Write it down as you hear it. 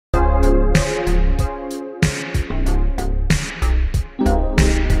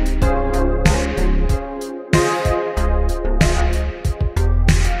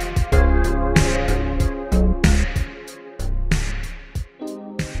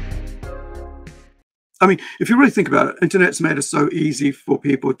I mean, if you really think about it, internet's made it so easy for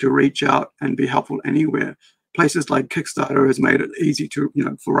people to reach out and be helpful anywhere. Places like Kickstarter has made it easy to,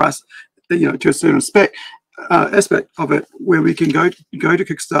 for us, to a certain aspect of it, where we can go to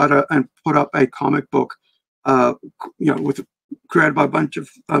Kickstarter and put up a comic book, with created by a bunch of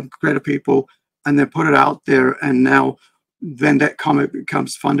creative people, and then put it out there, and then that comic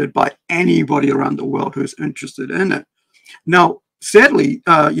becomes funded by anybody around the world who's interested in it. Now, sadly,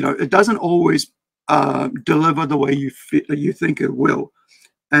 it doesn't always deliver the way you think it will,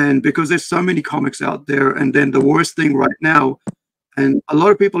 and because there's so many comics out there, and then the worst thing right now, and a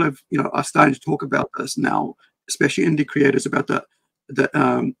lot of people are starting to talk about this now, especially indie creators, about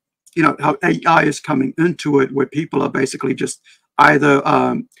how AI is coming into it, where people are basically just either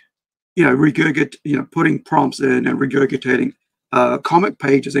putting prompts in and regurgitating comic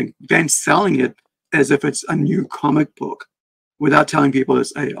pages and then selling it as if it's a new comic book without telling people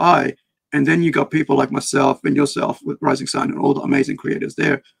it's AI. And then you got people like myself and yourself with Rising Sun and all the amazing creators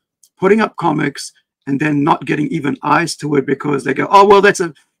there putting up comics and then not getting even eyes to it because they go, oh, well, that's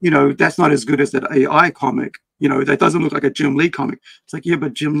not as good as that AI comic. That doesn't look like a Jim Lee comic. It's like, yeah,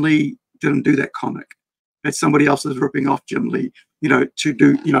 but Jim Lee didn't do that comic. It's somebody else is ripping off Jim Lee,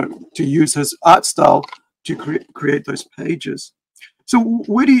 to use his art style to create those pages. So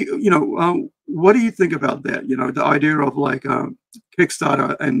what do you think about that? The idea of like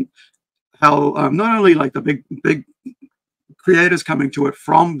Kickstarter and how not only like the big creators coming to it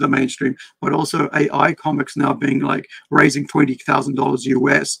from the mainstream, but also AI comics now being like raising $20,000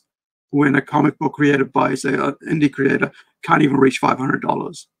 US when a comic book created by, say, an indie creator can't even reach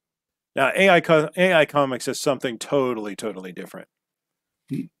 $500. Now, AI comics is something totally different.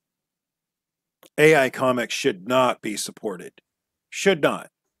 AI comics should not be supported. Should not.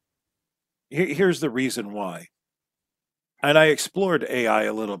 Here's the reason why. And I explored AI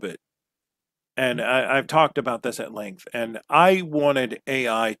a little bit. And I've talked about this at length. And I wanted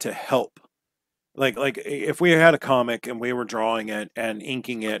AI to help. Like if we had a comic and we were drawing it and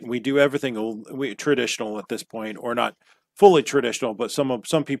inking it, and we do everything traditional at this point, or not fully traditional, but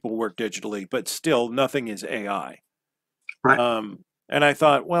some people work digitally, but still nothing is AI. Right. And I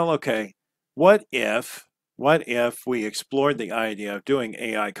thought, well, okay, what if we explored the idea of doing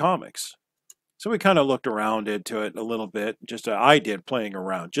AI comics? So we kind of looked around into it a little bit. I did, playing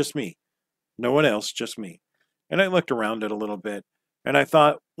around, just me, no one else, just me. And I looked around it a little bit, and I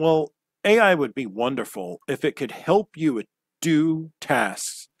thought, well, AI would be wonderful if it could help you do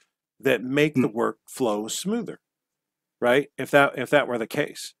tasks that make the workflow smoother, right? If that were the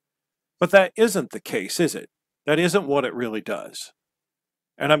case. But that isn't the case, is it? That isn't what it really does.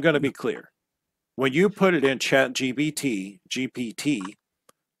 And I'm going to be clear. When you put it in GPT,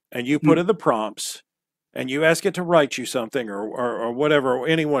 and you put in the prompts, and you ask it to write you something or whatever, or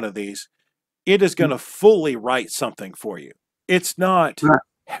any one of these, it is going to fully write something for you. It's not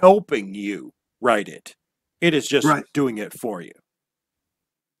helping you write it. It is just doing it for you.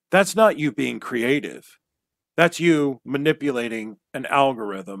 That's not you being creative. That's you manipulating an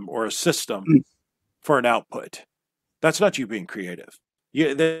algorithm or a system for an output. That's not you being creative.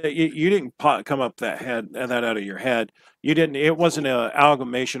 You didn't come up that out of your head. You didn't. It wasn't an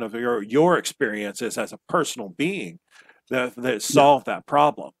amalgamation of your experiences as a personal being that solved that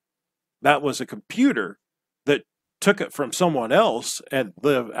problem. That was a computer that took it from someone else and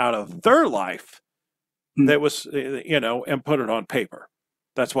lived out of their life that was, and put it on paper.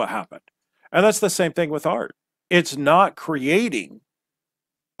 That's what happened. And that's the same thing with art. It's not creating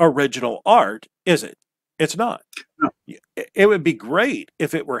original art, is it? It's not. No. It would be great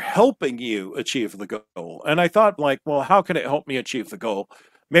if it were helping you achieve the goal. And I thought, like, well, how can it help me achieve the goal?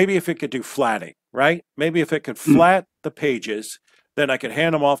 Maybe if it could do flatting, right? Maybe if it could flat the pages, then I could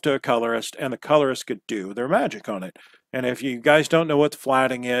hand them off to a colorist, and the colorist could do their magic on it. And if you guys don't know what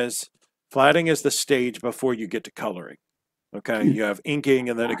flatting is the stage before you get to coloring. Okay, you have inking,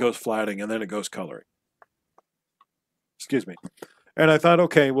 and then it goes flatting, and then it goes coloring. Excuse me. And I thought,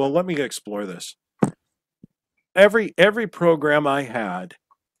 okay, well, let me explore this. Every program I had,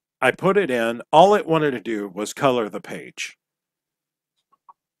 I put it in. All it wanted to do was color the page.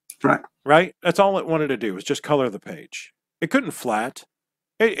 Right? That's all it wanted to do, was just color the page. It couldn't flat.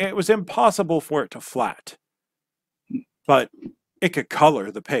 It was impossible for it to flat. But it could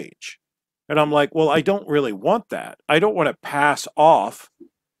color the page. And I'm like, well, I don't really want that. I don't want to pass off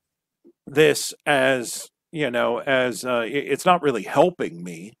this as, it's not really helping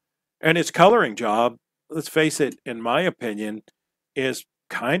me. And its coloring job, let's face it, in my opinion, is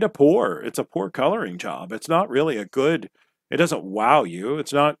kind of poor. It's a poor coloring job. It's not really a good, it doesn't wow you.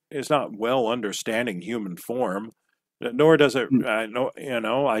 It's not well understanding human form, nor does it,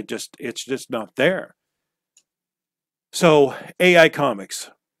 it's just not there. So AI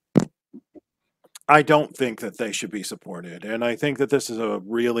comics, I don't think that they should be supported. And I think that this is a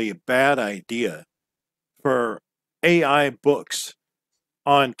really bad idea for AI books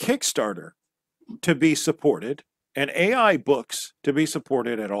on Kickstarter to be supported and AI books to be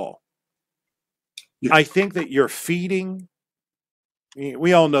supported at all. Yeah. I think that you're feeding,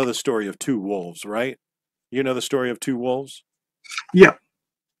 we all know the story of two wolves, right? You know the story of two wolves? Yeah.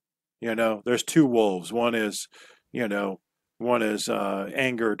 You know, there's two wolves. One is, you know, one is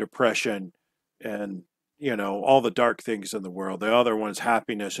anger, depression, and all the dark things in the world. The other one is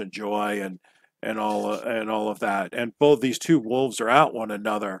happiness and joy and all of that. And both these two wolves are at one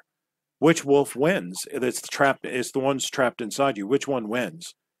another. Which wolf wins? It's trapped. It's the one's trapped inside you. Which one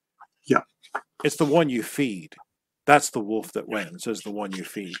wins? Yeah. It's the one you feed. That's the wolf that wins. Is the one you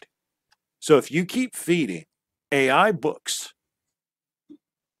feed. So if you keep feeding AI books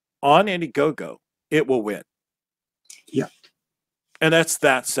on Indiegogo, it will win. Yeah. And that's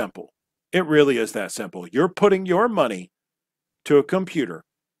that simple. It really is that simple. You're putting your money to a computer,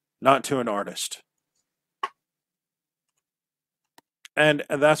 not to an artist. And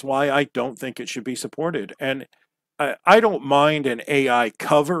that's why I don't think it should be supported. And I don't mind an AI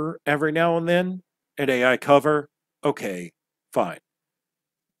cover every now and then. An AI cover, okay, fine.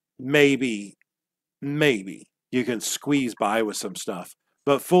 Maybe you can squeeze by with some stuff.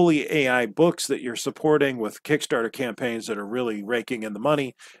 But fully AI books that you're supporting with Kickstarter campaigns that are really raking in the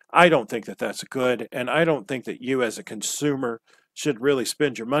money, I don't think that that's good. And I don't think that you as a consumer should really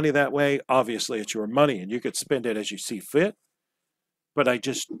spend your money that way. Obviously, it's your money and you could spend it as you see fit. But I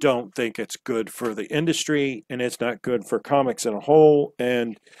just don't think it's good for the industry and it's not good for comics in a whole.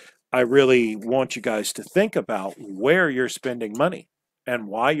 And I really want you guys to think about where you're spending money and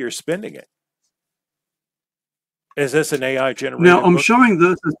why you're spending it. Is this an AI generated Now I'm book? showing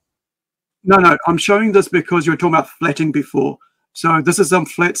this. No, I'm showing this because you were talking about flatting before. So this is some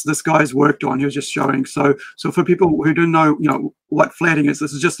flats this guy's worked on. He was just showing. So for people who don't know, what flatting is,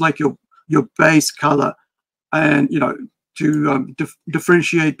 this is just like your base color, and to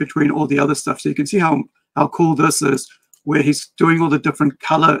differentiate between all the other stuff. So you can see how cool this is, where he's doing all the different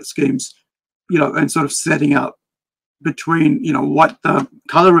color schemes, and sort of setting up between what the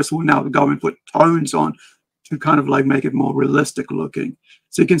colorist will now go and put tones on to kind of like make it more realistic looking.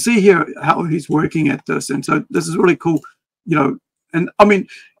 So you can see here how he's working at this, and so this is really cool, and I mean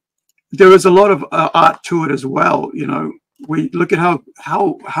there is a lot of art to it as well. We look at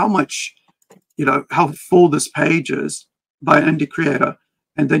how much, how full this page is by an indie creator,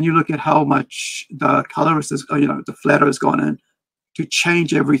 and then you look at how much the colorist is, the flatter has gone in to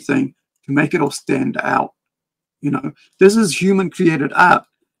change everything to make it all stand out. This is human created art,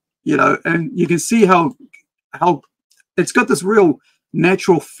 and you can see how it's got this real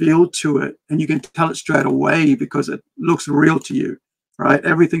natural feel to it, and you can tell it straight away because it looks real to you, right?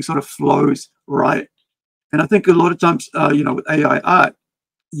 Everything sort of flows right. And I think a lot of times, with AI art,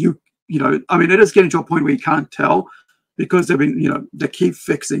 I mean, it is getting to a point where you can't tell because they've been, they keep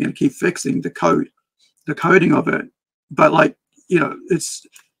fixing the coding of it. But like, it's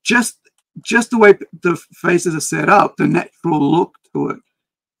just the way the faces are set up, the natural look to it,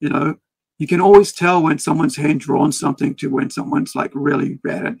 you can always tell when someone's hand drawn something to when someone's like really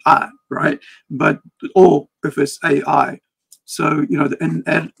bad at art, right? Or if it's AI. So,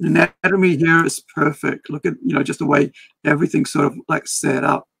 the anatomy here is perfect. Look at, just the way everything's sort of like set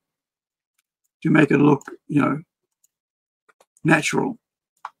up to make it look, natural.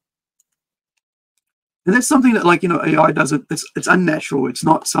 And that's something that like, AI doesn't, it's unnatural. It's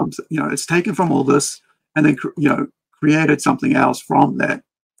not something, it's taken from all this and then, created something else from that.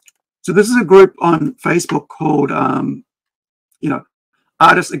 So this is a group on Facebook called,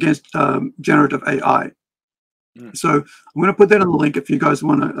 Artists Against Generative AI. So I'm going to put that in the link if you guys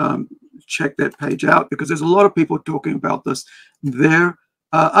want to check that page out, because there's a lot of people talking about this. They're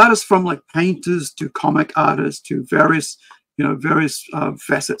artists from like painters to comic artists to various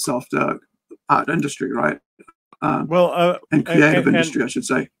facets of the art industry, right? And creative industry, I should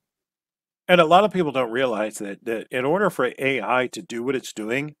say. And a lot of people don't realize that in order for AI to do what it's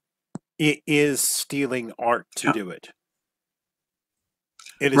doing, it is stealing art to do it.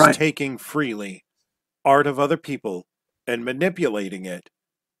 It is taking freely art of other people and manipulating it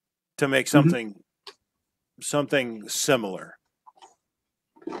to make something similar.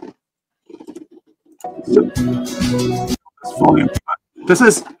 This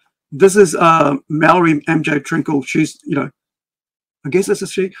is Mallory MJ Trinkle. She's, I guess this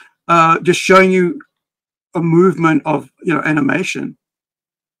is she, just showing you a movement of animation.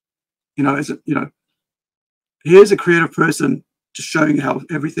 Here's a creative person just showing you how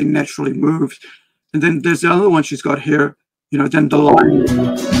everything naturally moves. And then there's the other one she's got here, you know, then the line,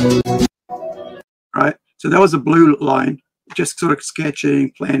 right? So that was the blue line, just sort of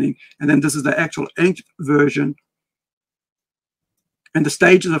sketching, planning. And then this is the actual inked version. And the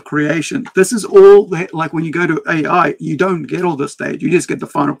stages of creation. This is all that, like when you go to AI, you don't get all the stage. You just get the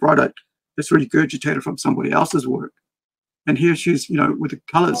final product that's regurgitated from somebody else's work. And here she's, you know, with the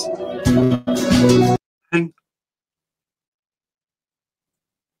colors.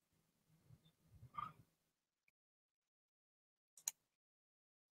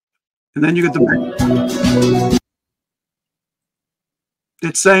 And then you get the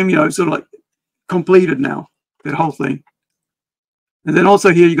that same, you know, sort of like completed now, that whole thing. And then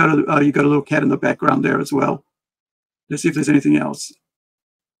also here you got a little cat in the background there as well. Let's see if there's anything else.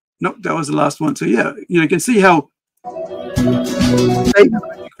 Nope, that was the last one. So yeah, you know, you can see how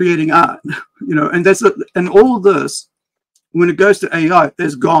creating art, you know, and and all of this, when it goes to AI,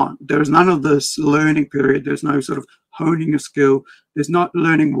 there's gone. There's none of this learning period. There's no sort of honing a skill. There's not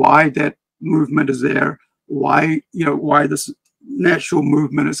learning why that movement is there, why, you know, why this natural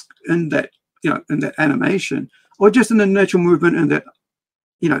movement is in that, you know, in that animation, or just in the natural movement in that,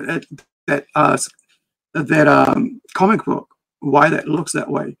 you know, that comic book, why that looks that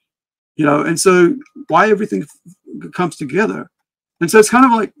way, you know, and so why everything comes together. And so it's kind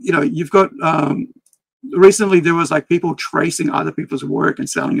of like, you know, you've got recently there was like people tracing other people's work and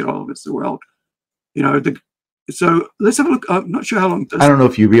selling it all over the world, you know. So let's have a look. I'm not sure how long. I don't know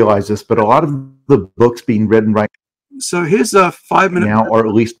if you realize this, but a lot of the books being written right so here's a 5-minute now, or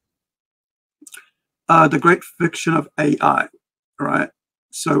at least the great fiction of AI, right?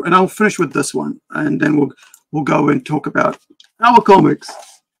 So, and I'll finish with this one, and then we'll go and talk about our comics.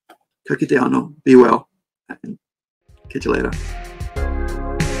 Cook it down, or be well, and catch you later.